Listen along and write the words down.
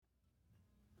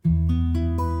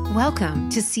Welcome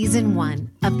to Season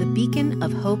 1 of the Beacon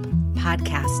of Hope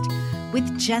podcast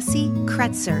with Jesse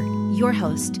Kretzer, your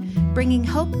host, bringing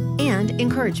hope and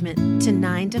encouragement to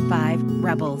 9-to-5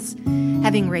 rebels.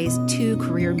 Having raised 2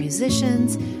 career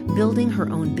musicians, building her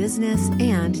own business,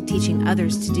 and teaching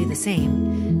others to do the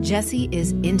same, Jesse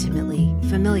is intimately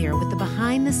familiar with the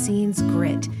behind-the-scenes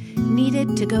grit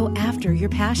needed to go after your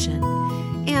passion.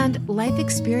 And life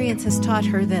experience has taught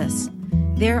her this: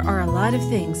 there are a lot of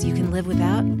things you can live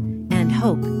without, and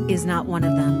hope is not one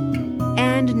of them.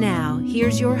 And now,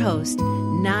 here's your host,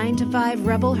 9-to-5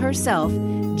 rebel herself,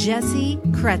 Jesse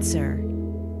Kretzer.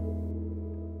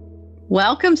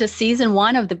 Welcome to Season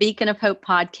 1 of the Beacon of Hope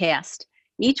podcast.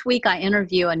 Each week I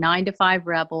interview a 9-to-5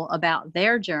 rebel about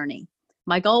their journey.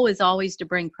 My goal is always to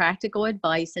bring practical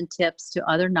advice and tips to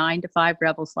other 9-to-5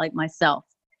 rebels like myself.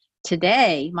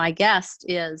 Today, my guest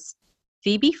is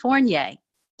Phoebe Fournier.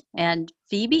 And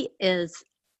Phoebe is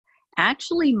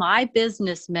actually my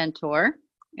business mentor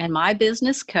and my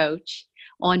business coach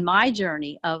on my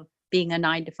journey of being a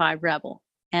 9-to-5 rebel.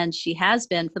 And she has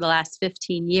been for the last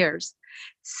 15 years.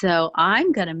 So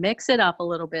I'm going to mix it up a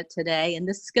little bit today. And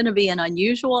this is going to be an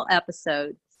unusual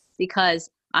episode because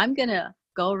I'm going to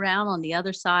go around on the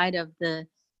other side of the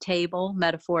table,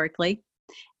 metaphorically,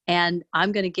 and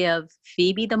I'm going to give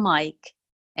Phoebe the mic.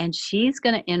 And she's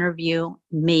going to interview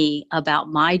me about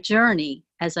my journey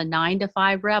as a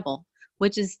 9-to-5 rebel,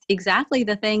 which is exactly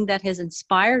the thing that has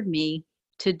inspired me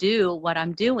to do what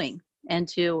I'm doing and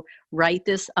to write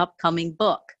this upcoming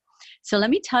book. So let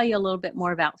me tell you a little bit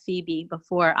more about Phoebe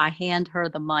before I hand her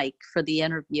the mic for the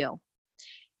interview.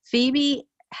 Phoebe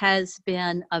has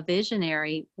been a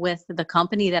visionary with the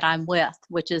company that I'm with,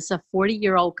 which is a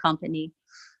 40-year-old company.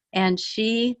 And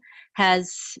she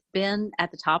has been at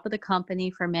the top of the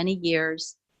company for many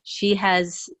years. She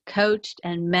has coached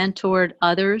and mentored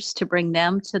others to bring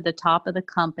them to the top of the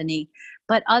company.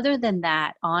 But other than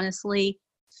that, honestly,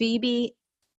 Phoebe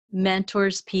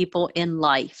mentors people in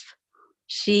life.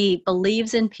 She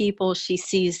believes in people. She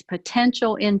sees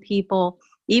potential in people,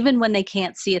 even when they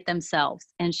can't see it themselves.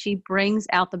 And she brings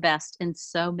out the best in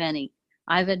so many.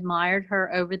 I've admired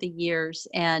her over the years,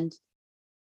 and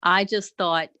I just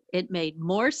thought it made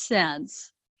more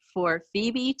sense for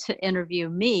Phoebe to interview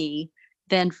me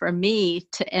than for me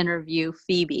to interview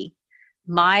Phoebe,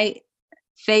 my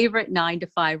favorite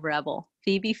 9-to-5 rebel,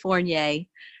 Phoebe Fournier.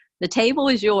 The table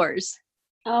is yours.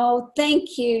 Oh,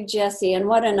 thank you, Jesse, and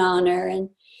what an honor. And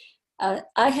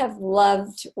I have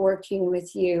loved working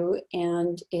with you,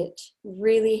 and it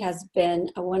really has been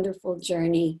a wonderful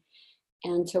journey.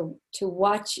 And to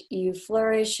watch you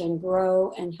flourish and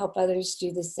grow and help others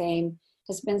do the same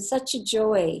has been such a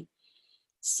joy.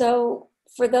 So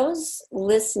for those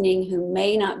listening who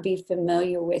may not be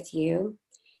familiar with you,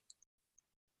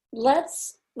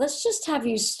 let's just have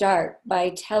you start by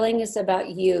telling us about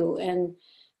you and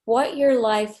what your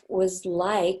life was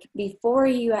like before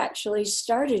you actually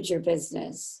started your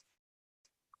business.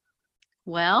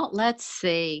 Well, let's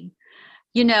see.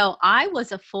 You know, I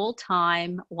was a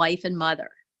full-time wife and mother,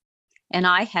 and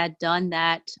I had done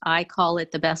that, I call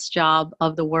it the best job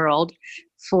of the world,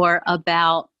 for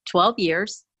about 12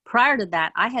 years. Prior to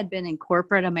that, I had been in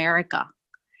corporate America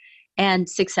and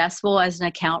successful as an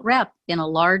account rep in a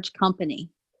large company.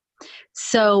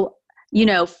 So, you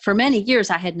know, for many years,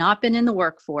 I had not been in the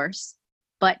workforce,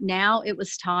 but now it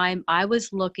was time. I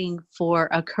was looking for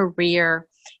a career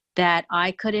that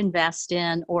I could invest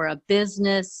in or a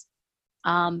business.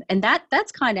 And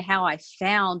that's kind of how I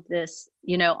found this,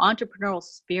 you know, entrepreneurial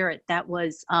spirit that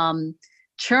was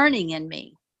churning in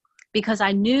me, because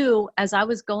I knew as I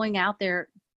was going out there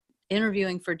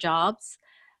interviewing for jobs,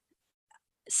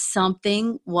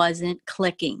 something wasn't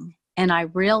clicking. And I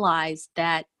realized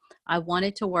that I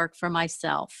wanted to work for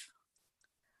myself.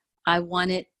 I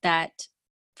wanted that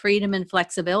freedom and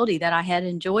flexibility that I had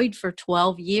enjoyed for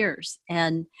 12 years.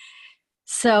 And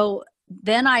so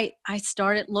then I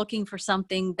started looking for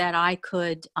something that I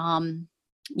could,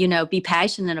 you know, be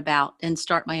passionate about and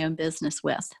start my own business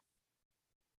with.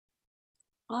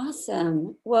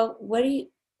 Awesome. Well,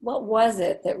 what was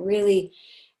it that really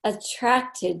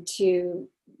attracted to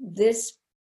this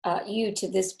you to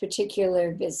this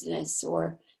particular business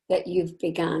or that you've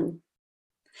begun?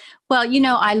 Well, you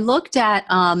know, I looked at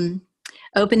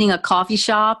opening a coffee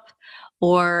shop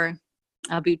or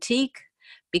a boutique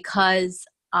because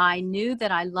I knew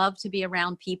that I loved to be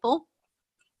around people.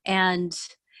 And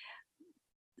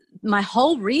my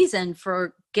whole reason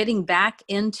for getting back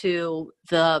into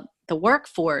the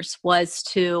workforce was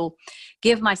to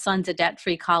give my sons a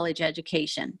debt-free college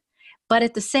education. But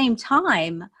at the same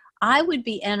time, I would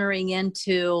be entering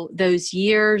into those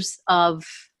years of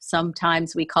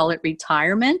Sometimes we call it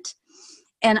retirement.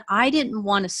 And I didn't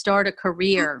want to start a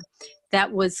career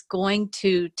that was going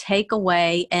to take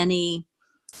away any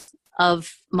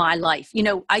of my life. You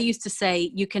know, I used to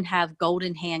say you can have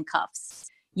golden handcuffs.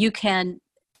 You can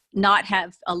not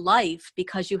have a life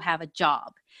because you have a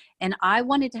job. And I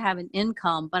wanted to have an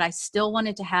income, but I still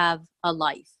wanted to have a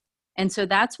life. And so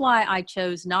that's why I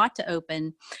chose not to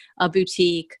open a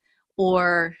boutique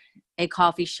or a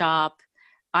coffee shop.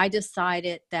 I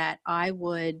decided that I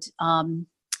would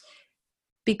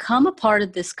become a part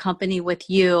of this company with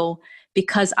you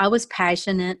because I was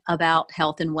passionate about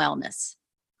health and wellness.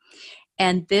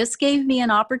 And this gave me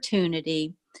an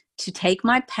opportunity to take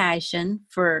my passion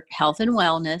for health and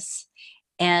wellness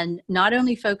and not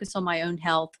only focus on my own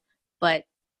health, but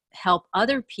help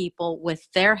other people with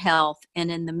their health. And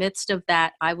in the midst of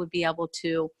that, I would be able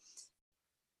to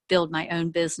build my own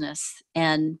business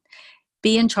and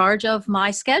be in charge of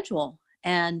my schedule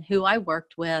and who I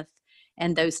worked with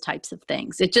and those types of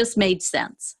things. It just made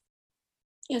sense.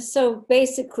 Yeah, so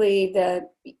basically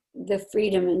the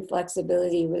freedom and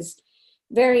flexibility was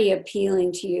very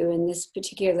appealing to you in this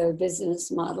particular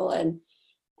business model,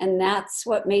 and that's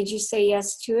what made you say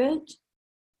yes to it?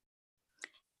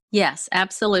 Yes,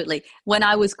 absolutely. When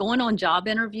I was going on job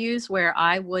interviews where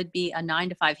I would be a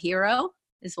 9-to-5 hero,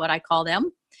 is what I call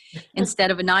them,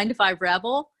 instead of a 9-to-5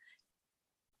 rebel,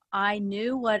 I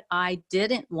knew what I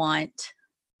didn't want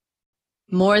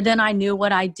more than I knew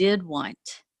what I did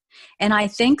want. And I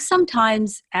think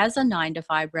sometimes as a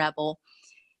 9-to-5 rebel,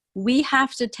 we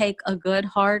have to take a good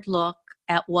hard look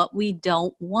at what we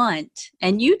don't want.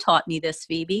 And you taught me this,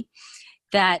 Phoebe,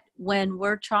 that when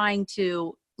we're trying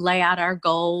to lay out our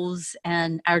goals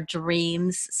and our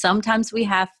dreams, sometimes we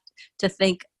have to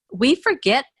think, we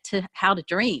forget how to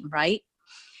dream, right?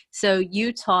 So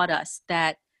you taught us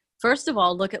that, first of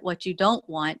all, look at what you don't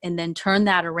want and then turn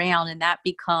that around, and that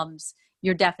becomes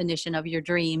your definition of your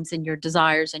dreams and your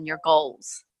desires and your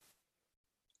goals.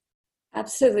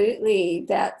 Absolutely.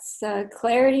 That's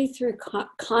clarity through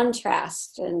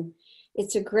contrast, and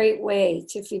it's a great way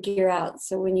to figure out.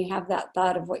 So when you have that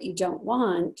thought of what you don't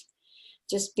want,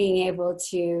 just being able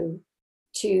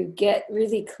to get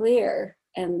really clear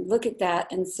and look at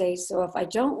that and say, so if I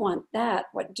don't want that,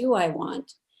 what do I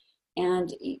want?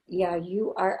 And yeah,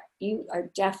 you are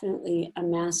definitely a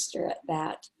master at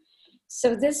that.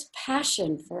 So this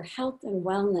passion for health and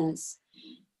wellness,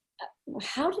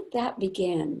 how did that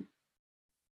begin?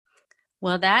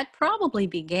 Well, that probably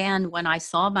began when I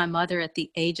saw my mother at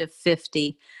the age of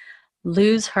 50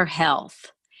 lose her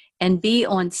health and be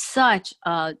on such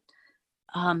a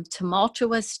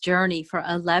tumultuous journey for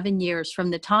 11 years, from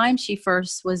the time she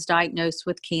first was diagnosed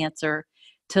with cancer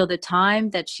till the time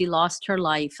that she lost her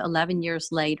life 11 years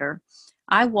later.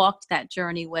 I walked that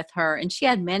journey with her, and she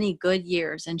had many good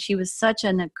years, and she was such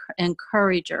an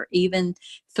encourager even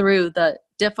through the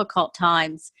difficult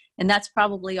times. And that's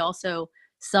probably also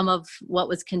some of what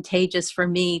was contagious for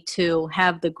me, to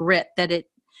have the grit that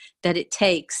it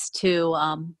takes to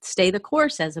stay the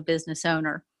course as a business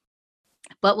owner.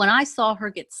 But when I saw her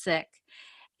get sick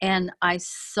and I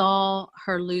saw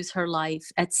her lose her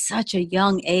life at such a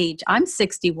young age, I'm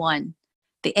 61,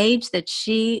 the age that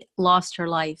she lost her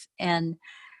life, and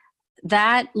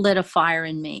that lit a fire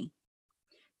in me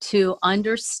to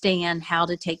understand how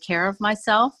to take care of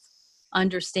myself,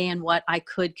 understand what I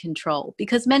could control.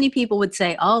 Because many people would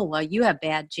say, oh, well, you have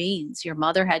bad genes. Your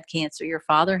mother had cancer, your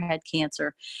father had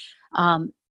cancer.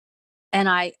 And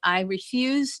I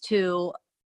refused to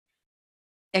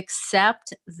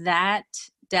accept that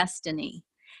destiny.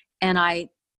 And I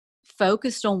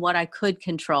focused on what I could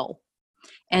control.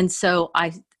 And so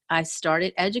I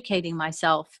started educating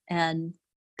myself, and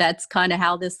that's kind of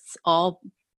how this all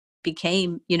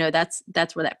became, that's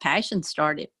where that passion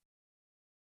started.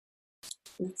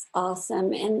 That's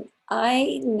awesome. And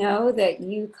I know that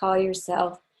you call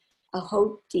yourself a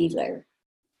hope dealer.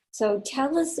 So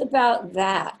tell us about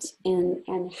that,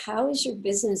 and how is your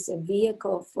business a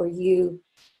vehicle for you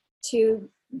to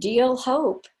deal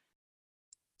hope?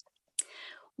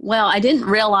 Well, I didn't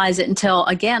realize it until,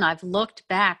 again, I've looked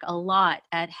back a lot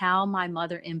at how my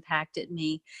mother impacted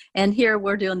me. And here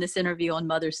we're doing this interview on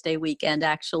Mother's Day weekend,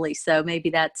 actually. So maybe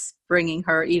that's bringing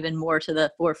her even more to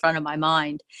the forefront of my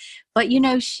mind. But,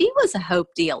 she was a hope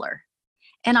dealer.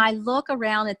 And I look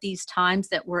around at these times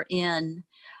that we're in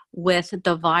with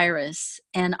the virus,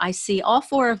 and I see all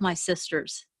 4 of my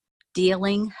sisters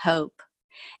dealing hope.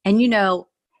 And,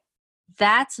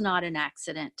 that's not an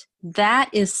accident. That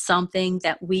is something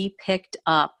that we picked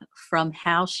up from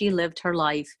how she lived her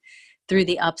life through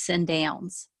the ups and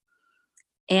downs.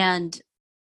 And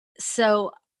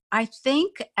so I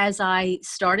think as I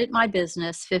started my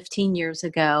business 15 years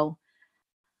ago,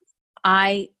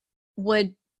 I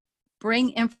would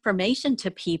bring information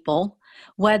to people,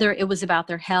 whether it was about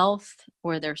their health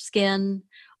or their skin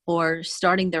or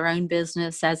starting their own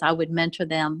business. As I would mentor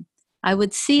them, I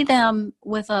would see them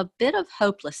with a bit of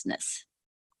hopelessness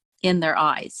in their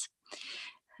eyes.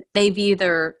 They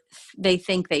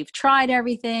think they've tried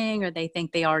everything, or they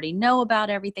think they already know about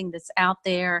everything that's out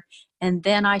there. And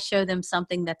then I show them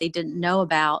something that they didn't know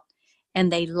about,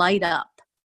 and they light up.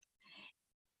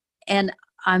 And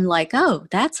I'm like, oh,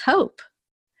 that's hope.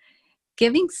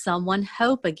 Giving someone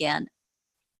hope again.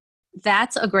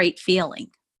 That's a great feeling.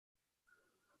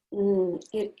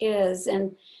 It is.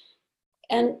 And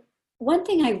one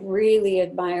thing I really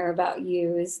admire about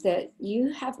you is that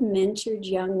you have mentored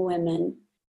young women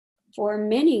for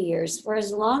many years. For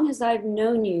as long as I've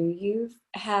known you, you've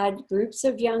had groups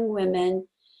of young women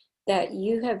that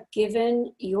you have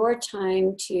given your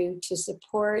time to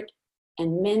support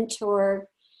and mentor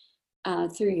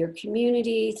through your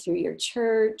community, through your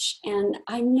church. And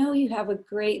I know you have a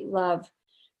great love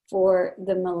for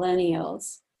the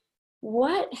millennials.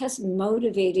 What has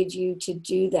motivated you to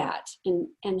do that?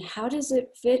 And how does it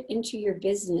fit into your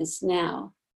business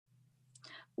now?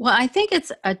 Well, I think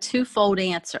it's a twofold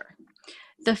answer.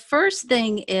 The first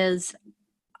thing is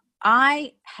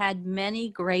I had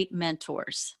many great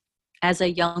mentors as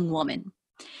a young woman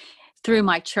through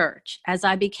my church, as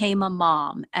I became a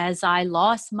mom, as I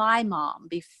lost my mom,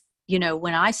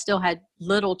 when I still had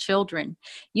little children.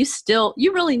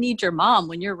 You really need your mom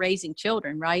when you're raising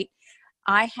children, right?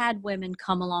 I had women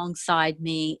come alongside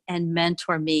me and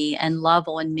mentor me and love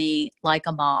on me like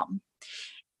a mom.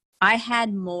 I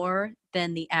had more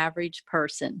than the average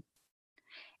person.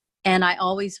 And I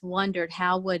always wondered,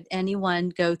 how would anyone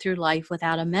go through life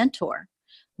without a mentor?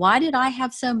 Why did I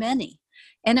have so many?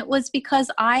 And it was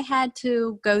because I had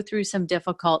to go through some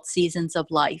difficult seasons of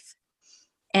life.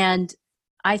 And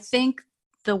I think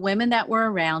the women that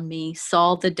were around me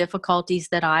saw the difficulties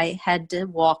that I had to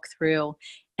walk through,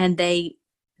 and they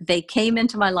came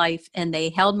into my life and they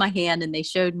held my hand and they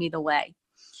showed me the way.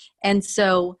 And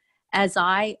so at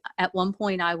one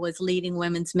point I was leading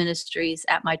women's ministries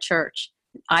at my church.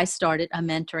 I started a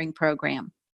mentoring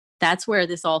program. That's where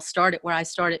this all started, where I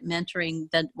started mentoring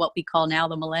what we call now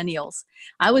the millennials.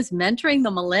 I was mentoring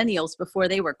the millennials before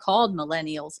they were called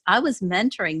millennials. I was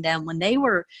mentoring them when they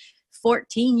were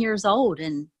 14 years old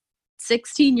and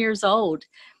 16 years old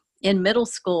in middle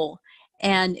school.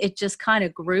 And it just kind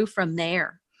of grew from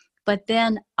there. But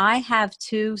then I have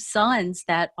two sons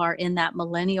that are in that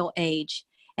millennial age.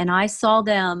 And I saw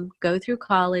them go through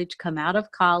college, come out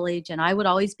of college, and I would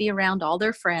always be around all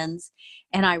their friends.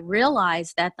 And I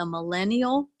realized that the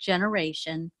millennial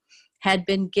generation had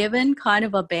been given kind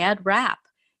of a bad rap.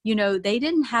 They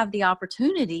didn't have the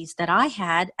opportunities that I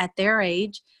had at their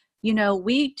age.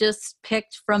 We just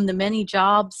picked from the many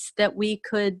jobs that we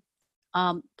could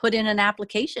put in an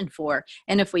application for.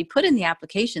 And if we put in the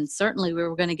application, certainly we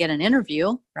were going to get an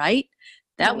interview, right?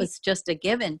 That was just a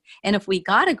given. And if we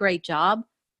got a great job,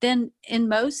 then in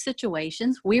most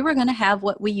situations, we were going to have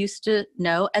what we used to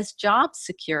know as job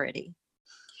security.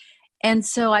 And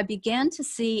so I began to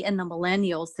see in the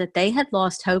millennials that they had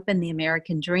lost hope in the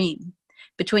American dream.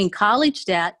 Between college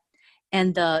debt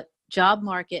and the job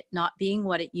market not being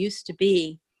what it used to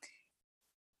be,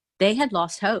 they had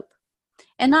lost hope.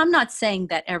 And I'm not saying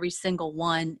that every single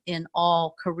one in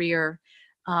all career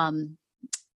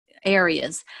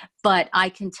areas, but I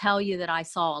can tell you that I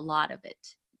saw a lot of it.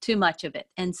 Too much of it.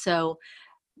 And so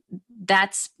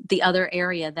that's the other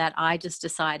area that I just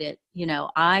decided,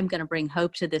 I'm going to bring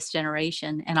hope to this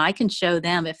generation, and I can show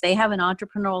them if they have an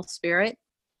entrepreneurial spirit,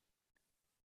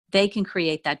 they can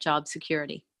create that job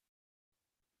security.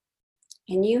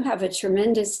 And you have a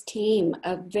tremendous team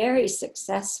of very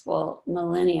successful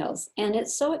millennials, and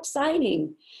it's so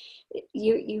exciting.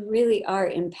 You really are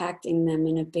impacting them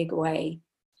in a big way.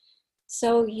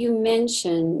 So you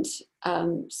mentioned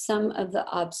some of the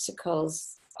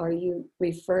obstacles, or you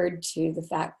referred to the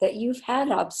fact that you've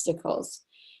had obstacles,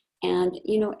 and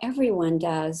everyone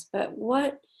does. But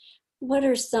what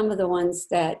are some of the ones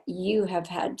that you have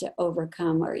had to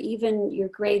overcome, or even the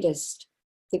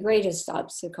greatest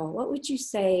obstacle? What would you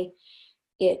say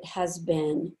it has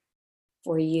been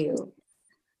for you?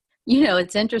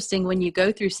 It's interesting when you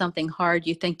go through something hard,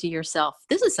 you think to yourself,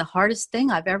 this is the hardest thing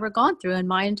I've ever gone through in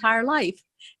my entire life.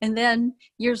 And then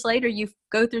years later, you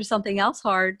go through something else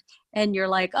hard and you're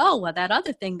like, oh, well, that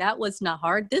other thing, that was not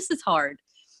hard. This is hard.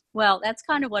 Well, that's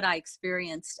kind of what I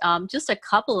experienced. Just a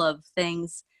couple of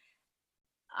things.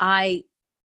 I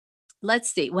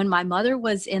let's see, when my mother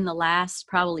was in the last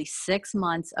probably 6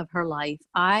 months of her life,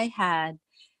 I had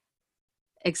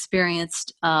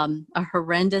experienced a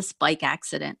horrendous bike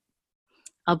accident.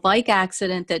 A bike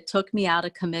accident that took me out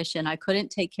of commission. I couldn't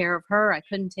take care of her. I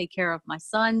couldn't take care of my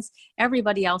sons.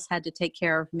 Everybody else had to take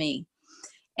care of me.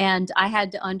 And I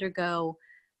had to undergo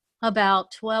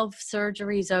about 12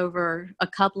 surgeries over a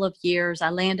couple of years.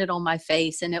 I landed on my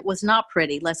face and it was not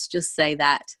pretty. Let's just say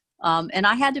that. And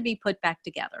I had to be put back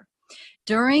together.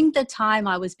 During the time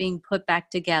I was being put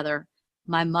back together,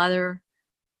 my mother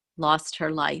lost her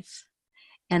life.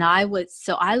 And I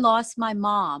lost my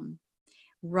mom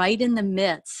right in the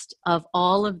midst of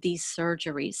all of these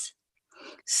surgeries.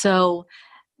 So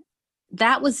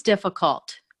that was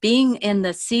difficult, being in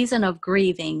the season of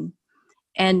grieving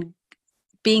and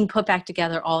being put back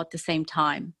together all at the same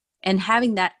time and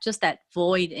having that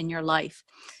void in your life.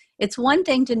 It's one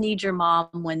thing to need your mom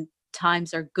when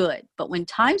times are good, but when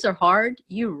times are hard,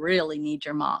 you really need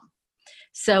your mom.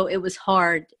 So it was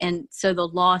hard. And so the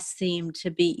loss seemed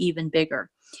to be even bigger.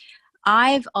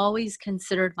 I've always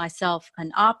considered myself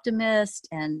an optimist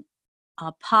and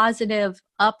a positive,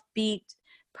 upbeat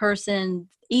person,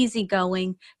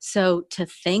 easygoing. So to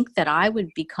think that I would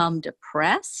become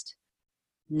depressed,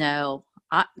 no,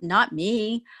 not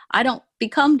me. I don't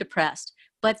become depressed.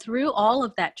 But through all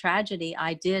of that tragedy,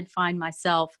 I did find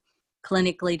myself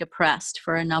clinically depressed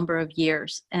for a number of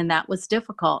years, and that was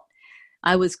difficult.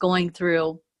 I was going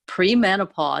through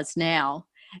premenopause now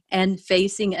and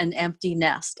facing an empty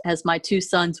nest as my 2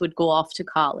 sons would go off to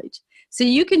college. So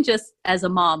you can just, as a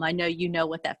mom, I know you know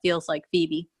what that feels like,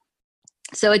 Phoebe.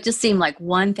 So it just seemed like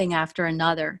one thing after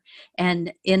another.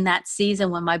 And in that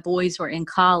season when my boys were in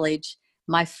college,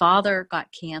 my father got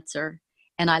cancer,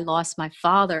 and I lost my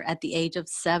father at the age of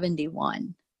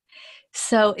 71.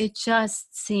 So it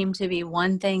just seemed to be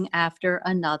one thing after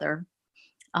another.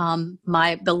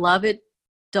 My beloved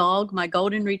dog, my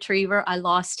golden retriever, I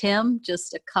lost him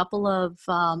just a couple of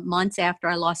months after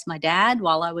I lost my dad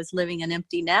while I was living an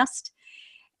empty nest.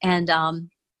 And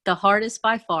the hardest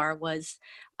by far was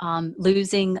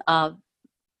losing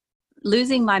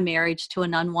my marriage to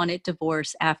an unwanted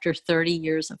divorce after 30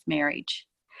 years of marriage.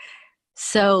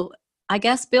 So I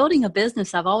guess building a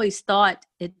business, I've always thought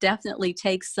it definitely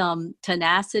takes some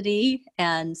tenacity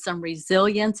and some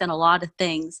resilience and a lot of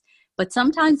things. But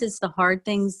sometimes it's the hard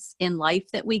things in life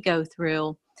that we go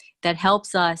through that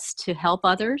helps us to help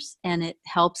others, and it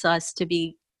helps us to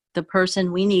be the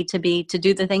person we need to be to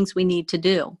do the things we need to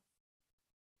do.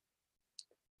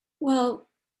 Well,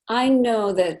 I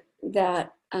know that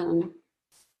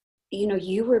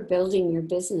you were building your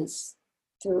business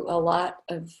through a lot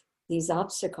of these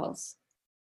obstacles.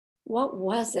 What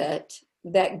was it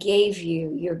that gave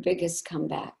you your biggest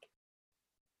comeback?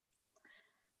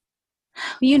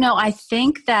 I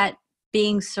think that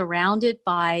being surrounded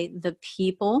by the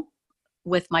people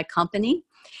with my company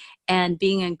and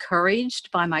being encouraged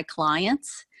by my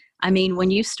clients. I mean, when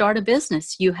you start a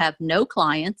business, you have no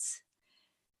clients,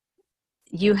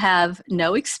 you have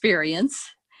no experience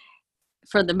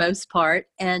for the most part,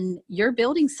 and you're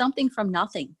building something from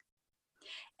nothing.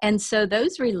 And so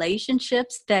those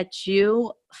relationships that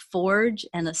you forge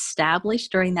and establish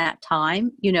during that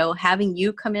time, having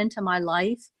you come into my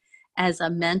life as a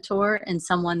mentor and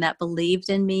someone that believed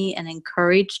in me and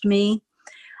encouraged me,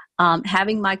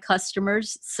 having my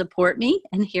customers support me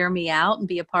and hear me out and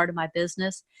be a part of my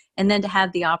business, and then to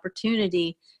have the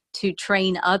opportunity to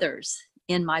train others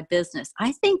in my business.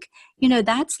 I think,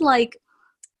 that's like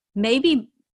maybe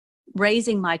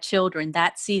raising my children.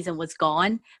 That season was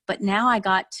gone, but now I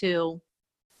got to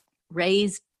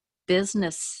raise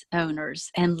business owners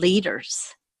and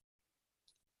leaders.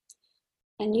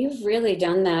 And you've really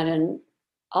done that in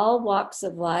all walks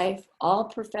of life, all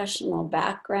professional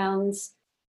backgrounds,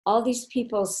 all these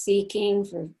people seeking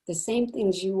for the same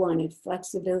things you wanted: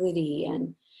 flexibility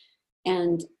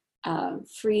and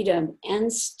freedom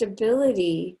and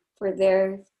stability for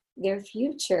their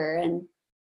future. And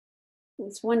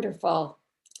it's wonderful.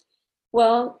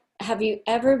 Well, have you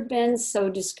ever been so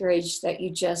discouraged that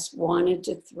you just wanted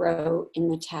to throw in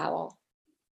the towel?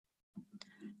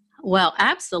 Well,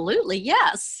 absolutely,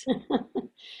 yes.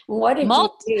 What did you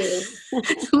do?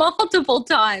 Multiple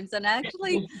times. And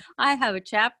actually, I have a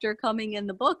chapter coming in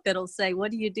the book that'll say,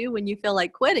 what do you do when you feel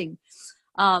like quitting?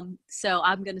 So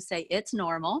I'm going to say it's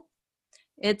normal.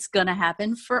 It's going to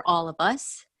happen for all of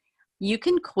us. You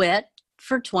can quit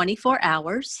for 24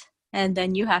 hours, and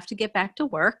then you have to get back to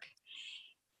work.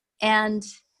 And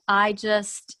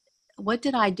what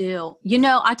did I do?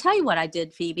 I'll tell you what I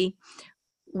did, Phoebe.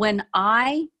 When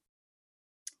I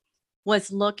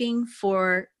was looking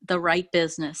for the right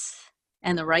business,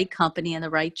 and the right company and the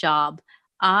right job,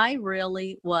 I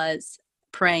really was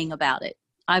praying about it.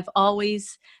 I've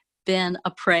always been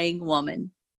a praying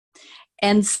woman.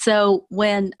 And so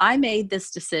when I made this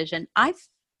decision, I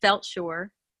felt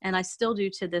sure, and I still do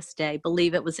to this day,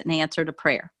 believe it was an answer to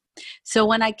prayer. So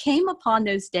when I came upon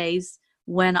those days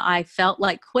when I felt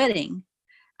like quitting,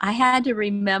 I had to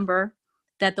remember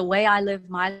that the way I live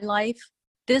my life,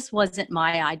 this wasn't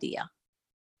my idea.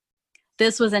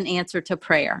 This was an answer to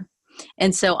prayer.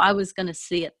 And so I was going to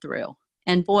see it through.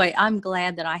 And boy, I'm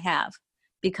glad that I have,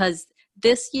 because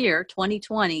this year,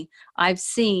 2020, I've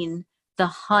seen the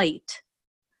height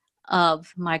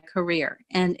of my career.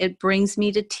 And it brings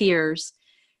me to tears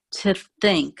to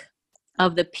think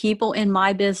of the people in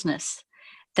my business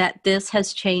that this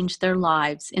has changed their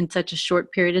lives in such a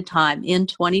short period of time in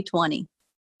 2020.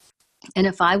 And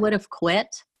if I would have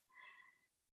quit,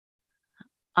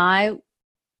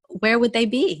 where would they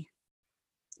be?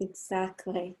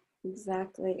 Exactly.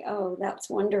 Oh, that's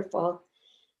wonderful.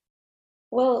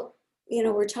 Well,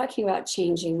 we're talking about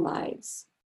changing lives.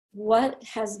 What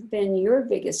has been your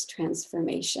biggest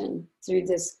transformation through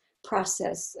this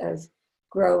process of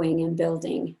growing and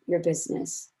building your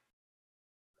business?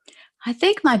 I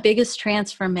think my biggest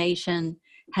transformation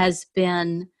has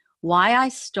been why I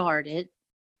started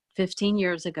 15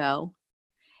 years ago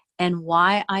and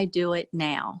why I do it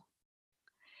now.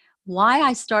 Why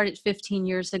I started 15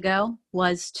 years ago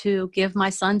was to give my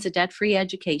sons a debt-free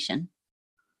education.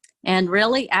 And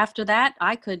really, after that,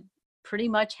 I could pretty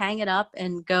much hang it up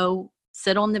and go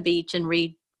sit on the beach and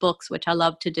read books, which I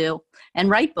love to do,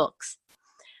 and write books.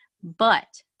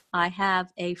 But I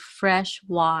have a fresh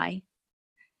why.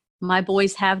 My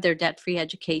boys have their debt-free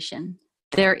education.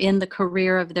 They're in the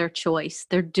career of their choice.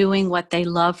 They're doing what they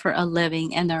love for a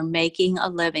living, and they're making a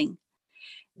living.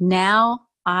 Now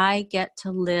I get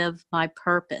to live my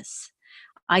purpose.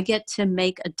 I get to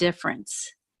make a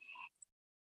difference.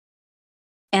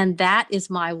 And that is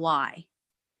my why.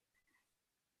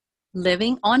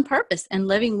 Living on purpose and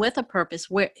living with a purpose,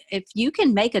 where if you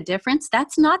can make a difference,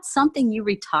 that's not something you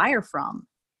retire from.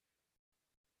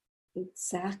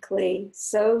 Exactly.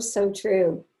 So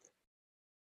true.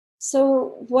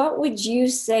 So what would you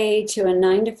say to a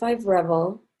 9-to-5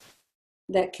 rebel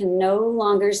that can no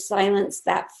longer silence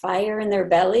that fire in their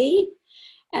belly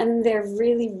and they're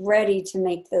really ready to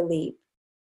make the leap?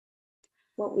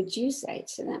 What would you say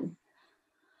to them?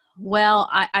 Well,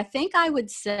 I think I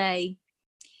would say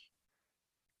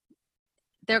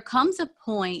there comes a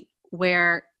point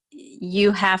where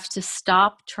you have to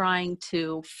stop trying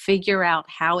to figure out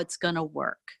how it's going to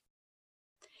work.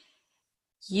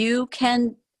 You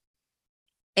can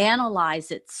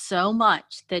analyze it so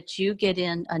much that you get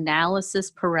in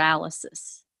analysis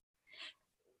paralysis.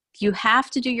 You have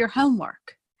to do your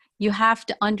homework. You have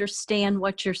to understand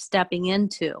what you're stepping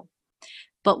into.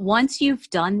 But once you've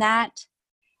done that,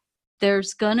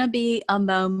 there's going to be a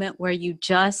moment where you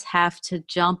just have to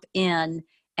jump in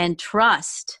and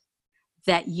trust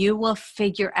that you will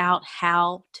figure out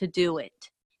how to do it,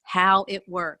 how it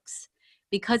works,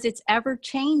 because it's ever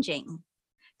changing.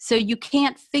 So you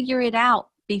can't figure it out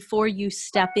before you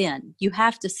step in. You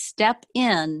have to step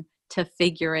in to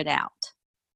figure it out.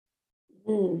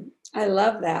 I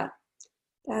love that.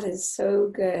 That is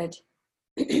so good.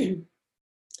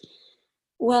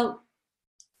 Well,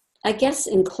 I guess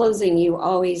in closing, you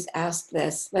always ask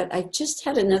this, but I just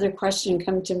had another question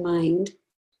come to mind.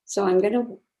 So I'm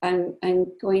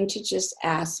going to just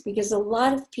ask, because a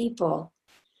lot of people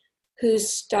who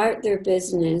start their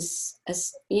business,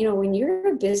 as when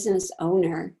you're a business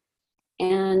owner,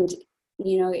 and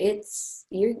it's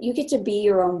you get to be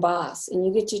your own boss, and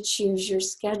you get to choose your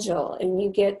schedule, and you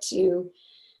get to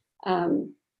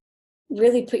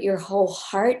really put your whole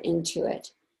heart into it.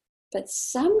 But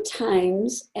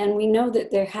sometimes, and we know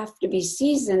that there have to be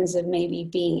seasons of maybe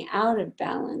being out of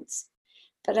balance,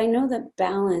 but I know that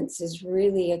balance is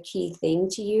really a key thing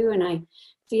to you. And I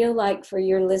feel like for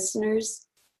your listeners,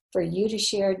 for you to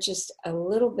share just a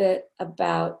little bit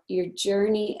about your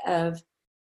journey of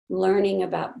learning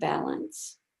about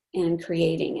balance and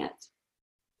creating it.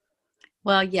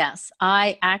 Well, yes,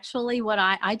 I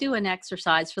do an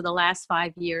exercise for the last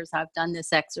 5 years. I've done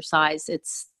this exercise.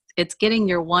 It's getting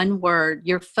your one word,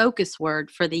 your focus word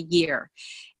for the year.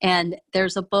 And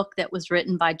there's a book that was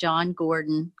written by John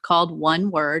Gordon called One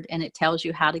Word, and it tells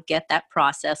you how to get that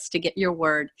process to get your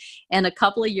word. And a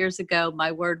couple of years ago,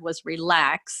 my word was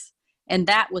relax. And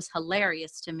that was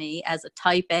hilarious to me as a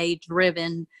type A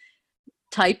driven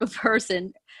type of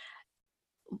person.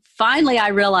 Finally, I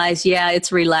realized,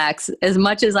 it's relax. As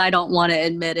much as I don't want to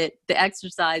admit it, the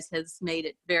exercise has made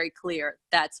it very clear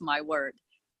that's my word.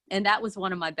 And that was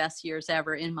one of my best years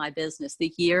ever in my business,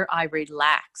 the year I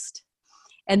relaxed.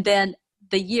 And then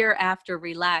the year after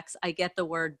relax, I get the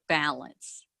word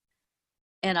balance.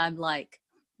 And I'm like,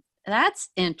 that's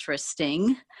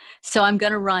interesting. So I'm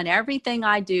going to run everything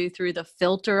I do through the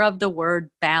filter of the word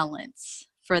balance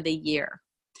for the year.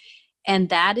 And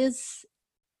that has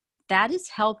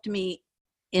helped me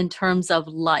in terms of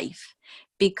life,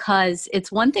 because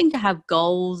it's one thing to have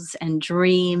goals and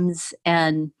dreams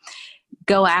and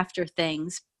go after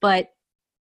things, but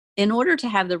in order to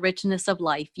have the richness of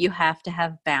life, you have to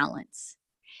have balance.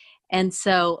 And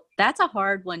so that's a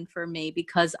hard one for me,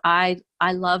 because I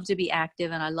love to be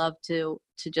active and I love to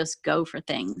just go for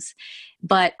things.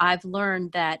 But I've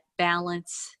learned that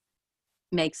balance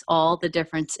makes all the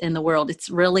difference in the world. It's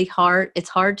really hard. It's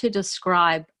hard to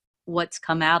describe what's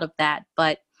come out of that,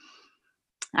 but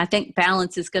I think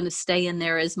balance is going to stay in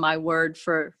there as my word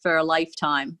for a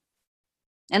lifetime.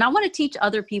 And I want to teach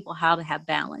other people how to have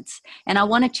balance. And I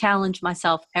want to challenge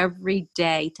myself every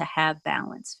day to have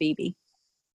balance, Phoebe.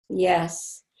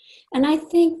 Yes. And I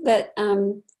think that,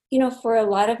 for a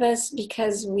lot of us,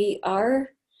 because we are,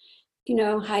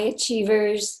 high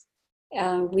achievers,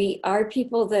 we are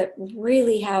people that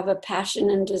really have a passion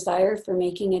and desire for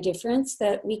making a difference,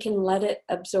 that we can let it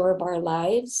absorb our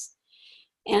lives,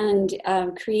 and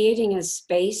creating a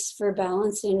space for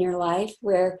balance in your life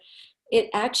where it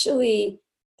actually,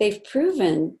 they've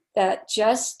proven that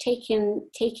just taking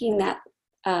that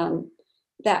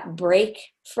that break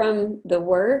from the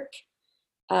work,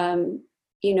 turn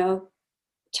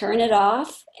it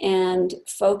off and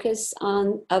focus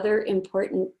on other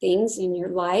important things in your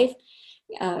life,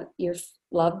 your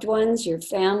loved ones, your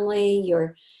family,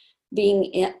 your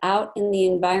being out in the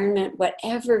environment,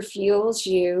 whatever fuels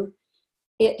you,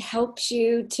 it helps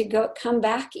you to come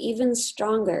back even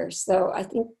stronger. So I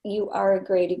think you are a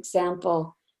great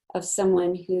example of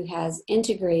someone who has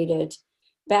integrated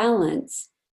balance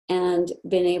and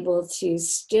been able to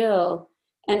still,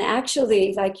 and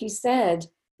actually, like you said,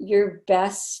 your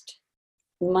best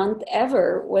month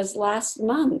ever was last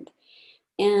month.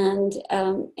 And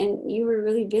you were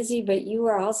really busy, but you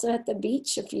were also at the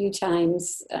beach a few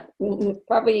times,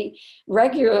 probably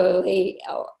regularly,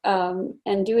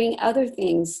 and doing other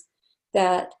things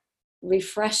that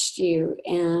refreshed you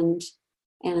and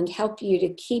help you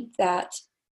to keep that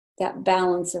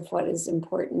balance of what is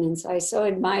important. And so I so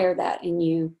admire that in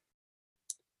you.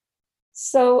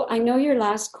 So I know your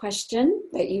last question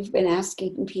that you've been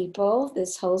asking people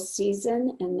this whole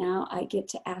season, and now I get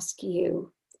to ask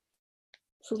you.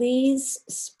 Please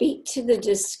speak to the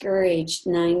discouraged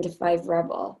 9-to-5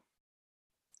 rebel,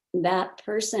 that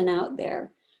person out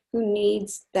there who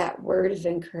needs that word of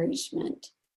encouragement.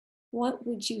 What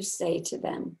would you say to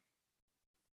them?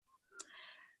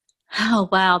 Oh,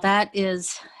 wow.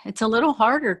 It's a little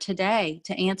harder today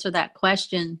to answer that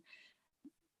question,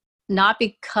 not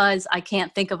because I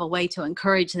can't think of a way to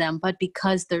encourage them, but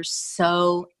because there's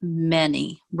so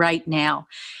many right now.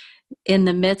 In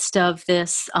the midst of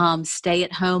this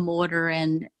stay-at-home order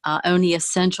and only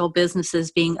essential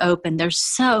businesses being open, there's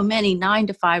so many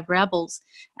 9-to-5 rebels,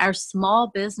 our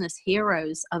small business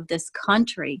heroes of this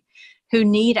country, who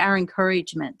need our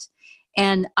encouragement.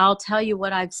 And I'll tell you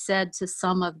what I've said to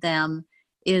some of them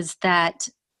is that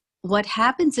what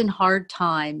happens in hard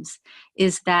times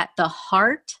is that the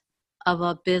heart of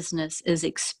a business is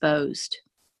exposed.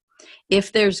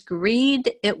 If there's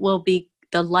greed, the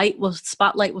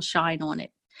spotlight will shine on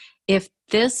it. If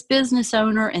this business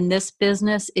owner and this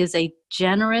business is a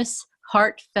generous,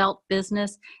 heartfelt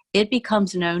business, it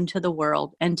becomes known to the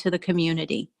world and to the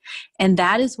community. And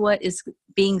that is what is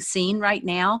being seen right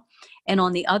now. And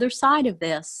on the other side of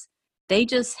this, they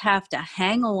just have to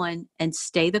hang on and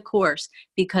stay the course,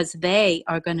 because they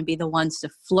are going to be the ones to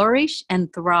flourish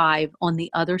and thrive on the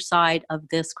other side of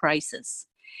this crisis.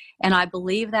 And I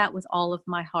believe that with all of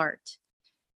my heart.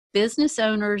 Business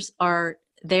owners are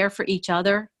there for each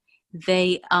other.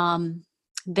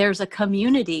 There's a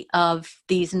community of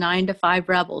these 9-to-5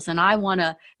 rebels, and I want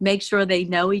to make sure they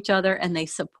know each other and they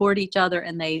support each other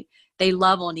and they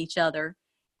love on each other.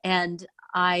 And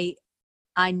I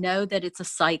know that it's a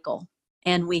cycle,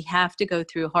 and we have to go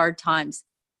through hard times.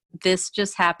 This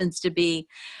just happens to be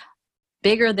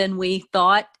bigger than we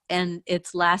thought, and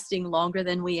it's lasting longer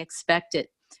than we expected.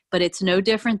 But it's no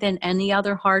different than any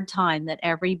other hard time that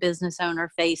every business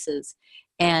owner faces.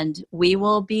 And we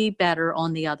will be better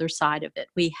on the other side of it.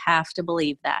 We have to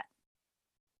believe that.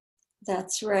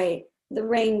 That's right. The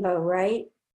rainbow, right?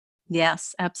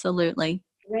 Yes, absolutely.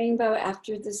 Rainbow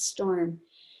after the storm.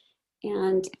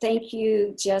 And thank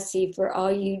you, Jessie, for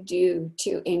all you do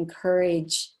to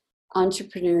encourage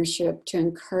entrepreneurship, to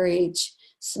encourage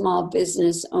small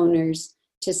business owners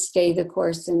to stay the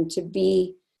course and to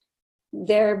be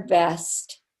their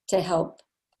best to help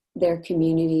their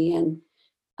community. And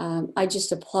I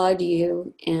just applaud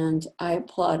you, and I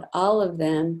applaud all of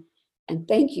them. And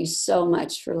thank you so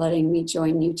much for letting me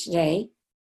join you today.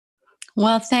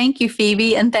 Well, thank you,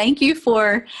 Phoebe, and thank you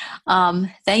for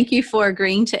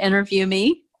agreeing to interview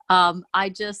me. I've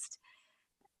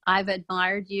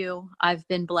admired you. I've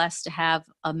been blessed to have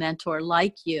a mentor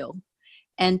like you,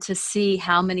 and to see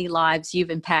how many lives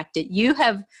you've impacted. You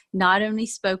have not only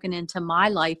spoken into my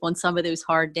life on some of those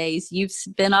hard days, you've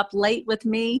been up late with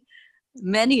me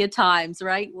many a times,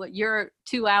 right? You're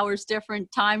 2 hours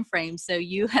different time frame, so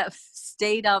you have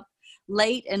stayed up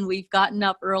late and we've gotten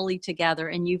up early together.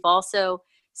 And you've also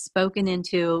spoken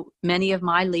into many of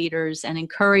my leaders and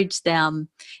encouraged them.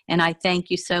 And I thank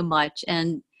you so much.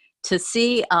 And to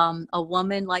see a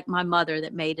woman like my mother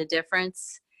that made a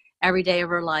difference every day of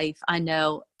her life, I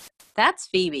know that's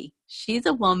Phoebe. She's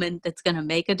a woman that's going to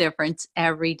make a difference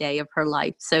every day of her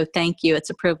life. So thank you. It's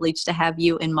a privilege to have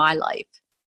you in my life.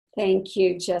 Thank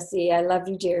you, Jessie. I love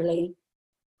you dearly.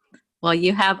 Well,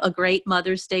 you have a great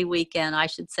Mother's Day weekend. I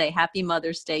should say happy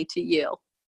Mother's Day to you.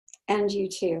 And you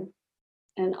too.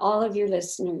 And all of your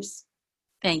listeners.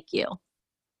 Thank you.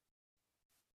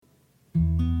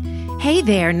 Hey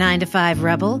there, 9 to 5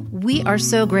 Rebel. We are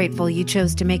so grateful you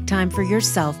chose to make time for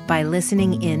yourself by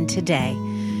listening in today.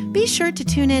 Be sure to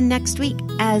tune in next week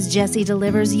as Jessie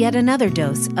delivers yet another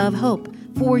dose of hope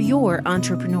for your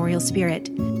entrepreneurial spirit.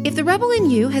 If the Rebel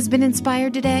in you has been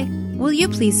inspired today, will you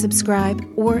please subscribe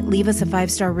or leave us a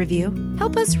 5-star review?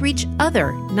 Help us reach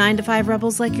other 9 to 5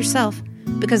 Rebels like yourself,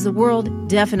 because the world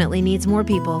definitely needs more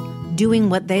people doing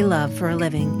what they love for a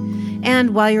living.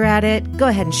 And while you're at it, go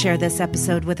ahead and share this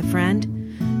episode with a friend.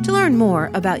 To learn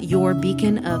more about your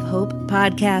Beacon of Hope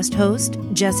podcast host,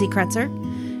 Jessie Kretzer,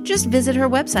 just visit her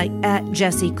website at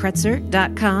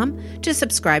jessiekretzer.com to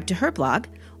subscribe to her blog,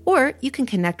 or you can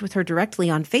connect with her directly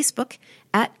on Facebook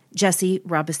at Jessie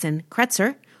Robison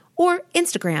Kretzer or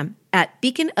Instagram at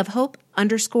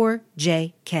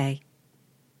beaconofhope_JK.